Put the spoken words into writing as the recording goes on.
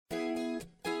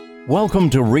Welcome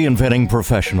to Reinventing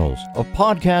Professionals, a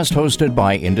podcast hosted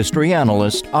by industry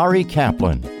analyst Ari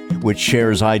Kaplan, which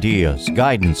shares ideas,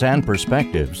 guidance, and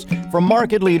perspectives from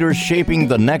market leaders shaping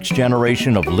the next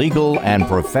generation of legal and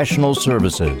professional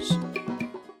services.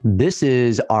 This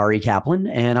is Ari Kaplan,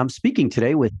 and I'm speaking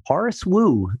today with Horace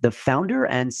Wu, the founder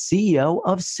and CEO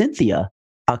of Cynthia,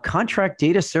 a contract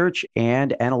data search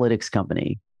and analytics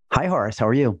company. Hi, Horace. How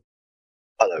are you?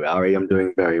 Hello, Ari. I'm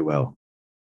doing very well.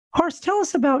 Horace, tell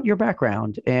us about your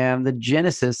background and the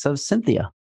genesis of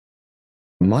Cynthia.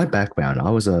 My background, I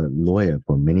was a lawyer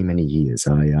for many, many years.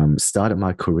 I started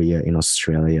my career in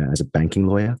Australia as a banking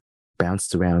lawyer,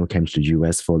 bounced around, came to the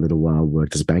US for a little while,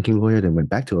 worked as a banking lawyer, then went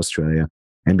back to Australia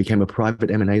and became a private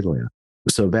M&A lawyer.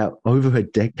 So about over a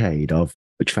decade of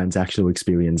transactional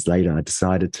experience later, I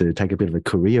decided to take a bit of a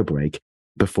career break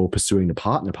before pursuing the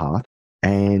partner path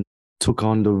and took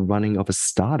on the running of a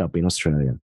startup in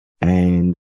Australia.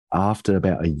 And after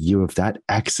about a year of that,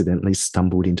 accidentally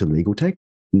stumbled into legal tech.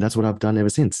 And that's what I've done ever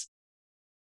since.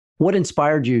 What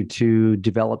inspired you to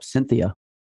develop Cynthia?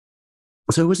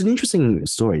 So it was an interesting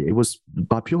story. It was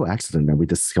by pure accident that we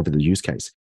discovered the use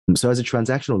case. So as a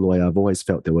transactional lawyer, I've always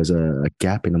felt there was a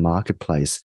gap in the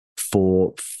marketplace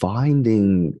for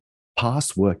finding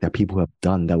past work that people have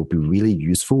done that would be really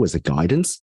useful as a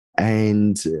guidance.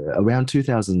 And around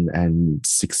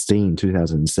 2016,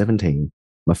 2017,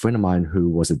 a friend of mine who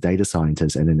was a data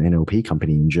scientist at an NLP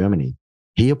company in Germany,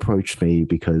 he approached me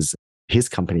because his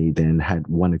company then had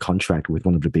won a contract with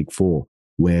one of the big four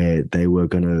where they were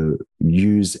going to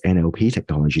use NLP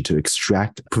technology to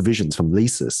extract provisions from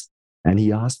leases. And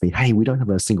he asked me, hey, we don't have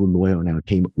a single lawyer on our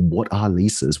team. What are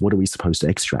leases? What are we supposed to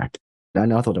extract?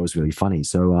 And I thought that was really funny.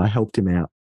 So I helped him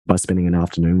out by spending an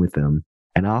afternoon with them.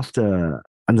 And after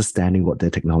understanding what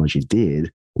their technology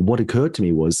did, what occurred to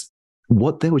me was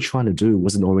what they were trying to do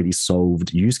was an already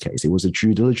solved use case. It was a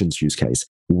due diligence use case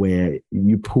where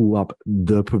you pull up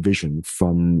the provision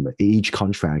from each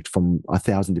contract from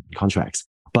 1,000 different contracts.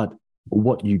 But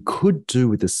what you could do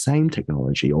with the same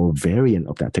technology or variant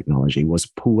of that technology was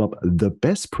pull up the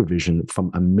best provision from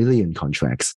 1 million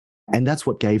contracts. And that's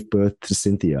what gave birth to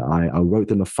Cynthia. I wrote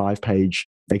them a 5-page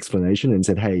explanation and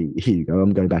said, hey, here you go.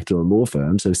 I'm going back to a law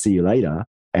firm. So see you later.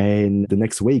 And the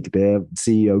next week, their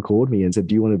CEO called me and said,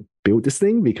 do you want to build this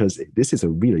thing? Because this is a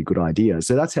really good idea.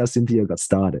 So that's how Cynthia got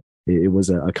started. It was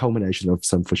a culmination of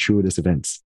some fortuitous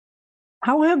events.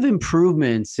 How have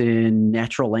improvements in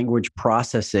natural language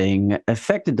processing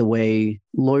affected the way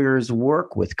lawyers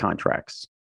work with contracts?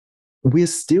 We're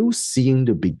still seeing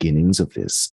the beginnings of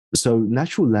this. So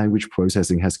natural language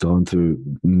processing has gone through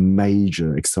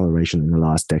major acceleration in the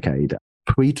last decade.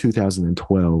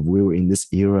 Pre-2012, we were in this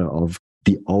era of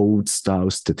the old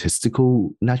style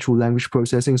statistical natural language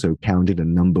processing. So counting the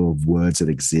number of words that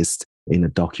exist in a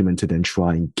document to then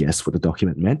try and guess what the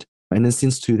document meant. And then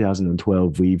since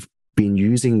 2012, we've been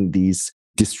using these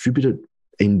distributed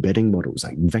embedding models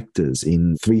like vectors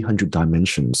in 300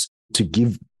 dimensions to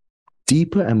give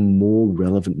deeper and more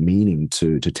relevant meaning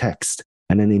to text.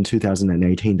 And then in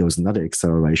 2018, there was another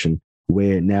acceleration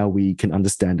where now we can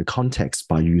understand the context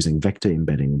by using vector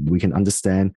embedding. We can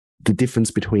understand the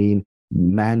difference between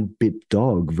man bit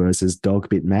dog versus dog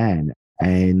bit man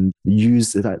and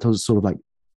use that sort of like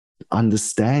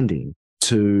understanding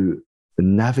to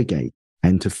navigate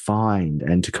and to find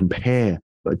and to compare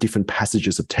different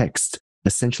passages of text,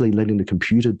 essentially letting the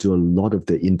computer do a lot of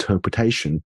the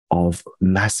interpretation of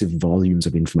massive volumes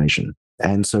of information.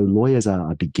 And so lawyers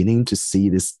are beginning to see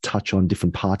this touch on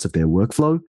different parts of their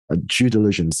workflow. Due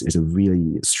diligence is a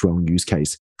really strong use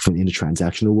case in the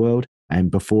transactional world. And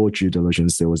before due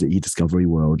diligence, there was the e-discovery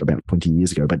world about 20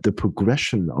 years ago. But the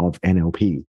progression of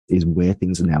NLP is where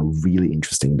things are now really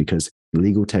interesting because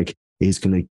legal tech is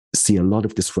going to see a lot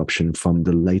of disruption from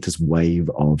the latest wave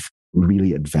of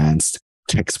really advanced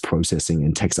text processing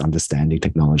and text understanding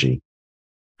technology.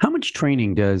 How much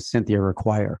training does Cynthia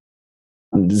require?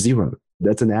 Zero.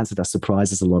 That's an answer that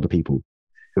surprises a lot of people.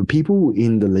 People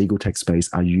in the legal tech space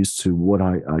are used to what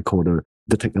I call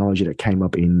the technology that came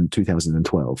up in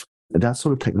 2012. That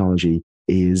sort of technology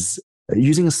is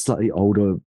using a slightly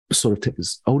older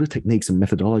older techniques and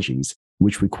methodologies,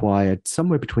 which required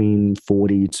somewhere between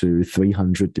 40 to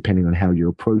 300, depending on how you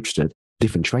approached it,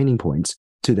 different training points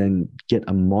to then get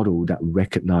a model that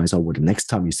recognize, the next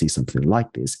time you see something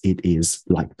like this, it is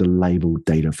like the labeled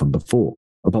data from before.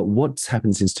 But what's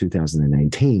happened since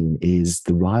 2018 is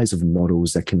the rise of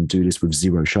models that can do this with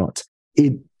zero shots.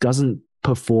 It doesn't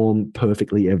perform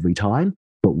perfectly every time,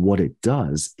 but what it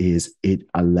does is it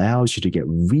allows you to get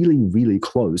really, really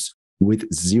close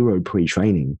with zero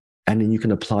pre-training. And then you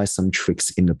can apply some tricks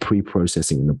in the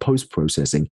pre-processing and the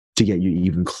post-processing to get you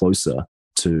even closer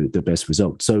to the best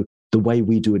result. So the way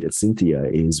we do it at Cynthia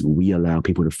is we allow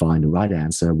people to find the right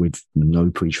answer with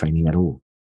no pre-training at all.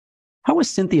 How is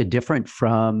Cynthia different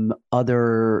from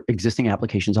other existing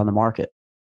applications on the market?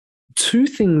 Two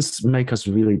things make us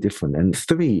really different, and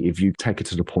three if you take it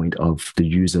to the point of the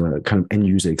user, kind of end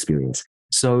user experience.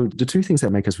 So the two things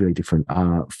that make us really different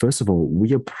are, first of all,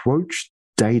 we approach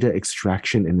data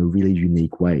extraction in a really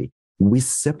unique way. We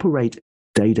separate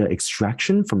data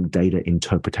extraction from data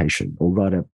interpretation, or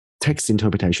rather text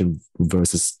interpretation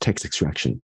versus text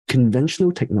extraction.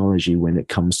 Conventional technology, when it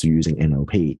comes to using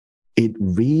NLP, it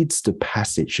reads the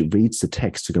passage, it reads the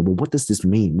text to go, well, what does this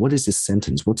mean? What is this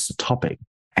sentence? What's the topic?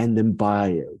 And then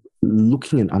by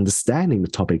looking and understanding the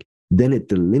topic, then it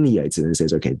delineates it and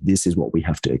says, okay, this is what we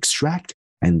have to extract.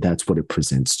 And that's what it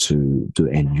presents to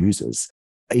end users.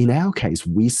 In our case,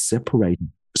 we separate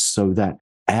so that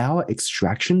our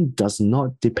extraction does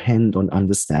not depend on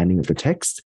understanding of the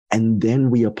text. And then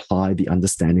we apply the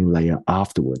understanding layer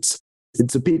afterwards.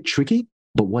 It's a bit tricky,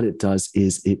 but what it does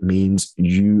is it means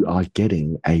you are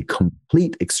getting a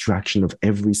complete extraction of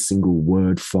every single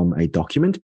word from a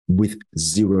document with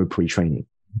zero pre-training.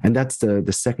 And that's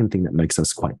the second thing that makes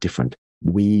us quite different.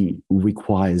 We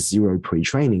require zero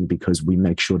pre-training because we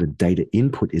make sure the data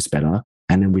input is better.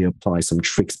 And then we apply some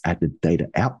tricks at the data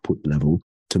output level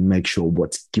to make sure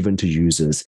what's given to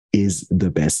users is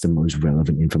the best and most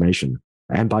relevant information.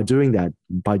 And by doing that,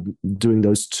 by doing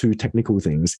those two technical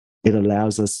things, it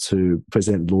allows us to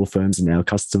present law firms and our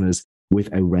customers with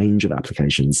a range of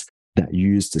applications that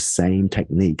use the same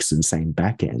techniques and same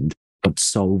backend, but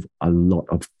solve a lot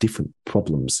of different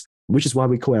problems, which is why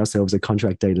we call ourselves a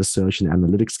contract data search and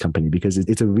analytics company, because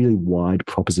it's a really wide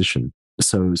proposition.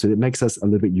 So it makes us a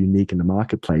little bit unique in the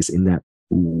marketplace in that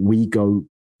we go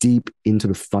deep into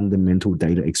the fundamental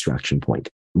data extraction point.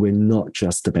 We're not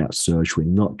just about search. We're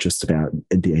not just about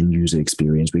the end user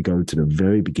experience. We go to the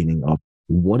very beginning of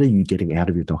what are you getting out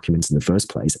of your documents in the first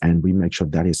place? And we make sure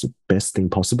that is the best thing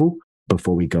possible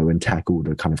before we go and tackle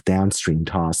the kind of downstream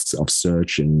tasks of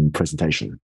search and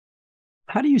presentation.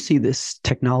 How do you see this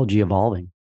technology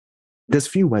evolving? There's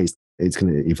a few ways it's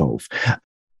going to evolve.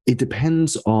 It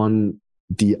depends on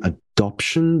the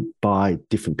adoption by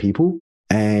different people.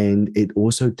 And it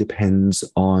also depends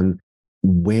on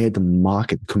where the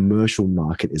market, commercial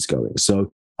market is going.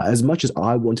 So as much as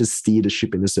I want to steer the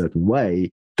ship in a certain way,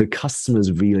 the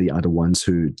customers really are the ones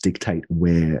who dictate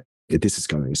where this is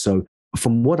going. So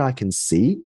from what I can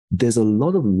see, there's a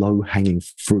lot of low-hanging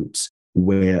fruits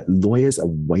where lawyers are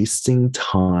wasting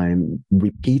time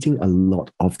repeating a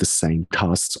lot of the same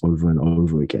tasks over and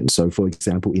over again. So for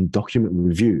example, in document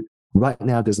review, right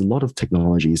now there's a lot of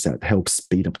technologies that help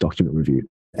speed up document review.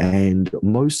 And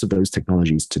most of those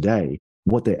technologies today,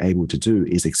 what they're able to do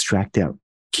is extract out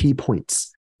key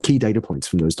points, key data points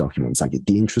from those documents. Like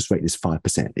the interest rate is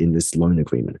 5% in this loan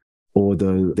agreement, or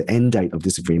the end date of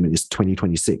this agreement is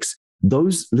 2026.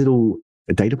 Those little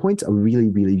data points are really,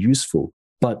 really useful.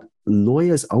 But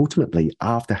lawyers ultimately,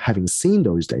 after having seen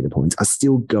those data points, are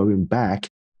still going back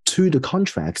to the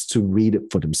contracts to read it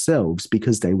for themselves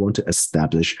because they want to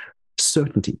establish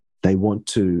certainty. They want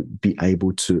to be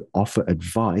able to offer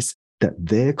advice that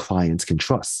their clients can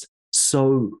trust.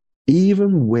 So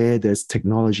even where there's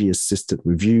technology-assisted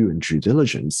review and due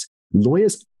diligence,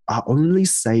 lawyers are only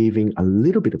saving a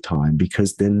little bit of time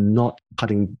because they're not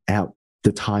cutting out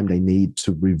the time they need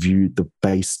to review the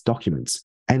base documents.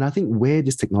 And I think where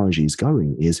this technology is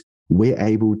going is we're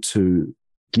able to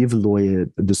give lawyers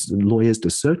the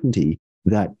certainty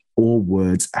that all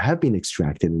words have been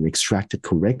extracted and extracted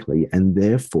correctly, and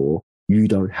therefore you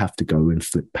don't have to go and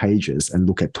flip pages and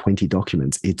look at 20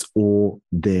 documents. It's all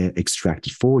there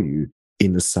extracted for you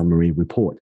in the summary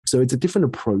report. So it's a different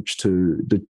approach to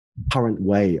the current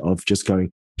way of just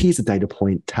going, here's a data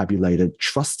point tabulated,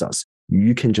 trust us.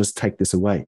 You can just take this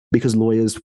away, because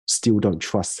lawyers still don't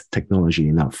trust technology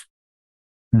enough.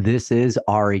 This is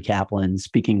Ari Kaplan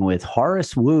speaking with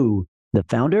Horace Wu, the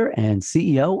founder and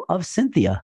CEO of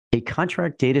Cynthia, a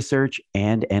contract data search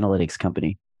and analytics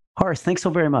company. Horace, thanks so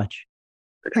very much.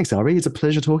 Thanks, Ari. It's a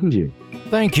pleasure talking to you.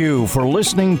 Thank you for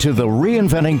listening to the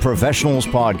Reinventing Professionals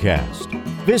podcast.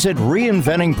 Visit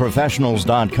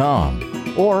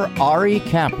reinventingprofessionals.com or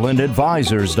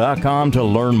arikaplanadvisors.com to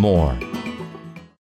learn more.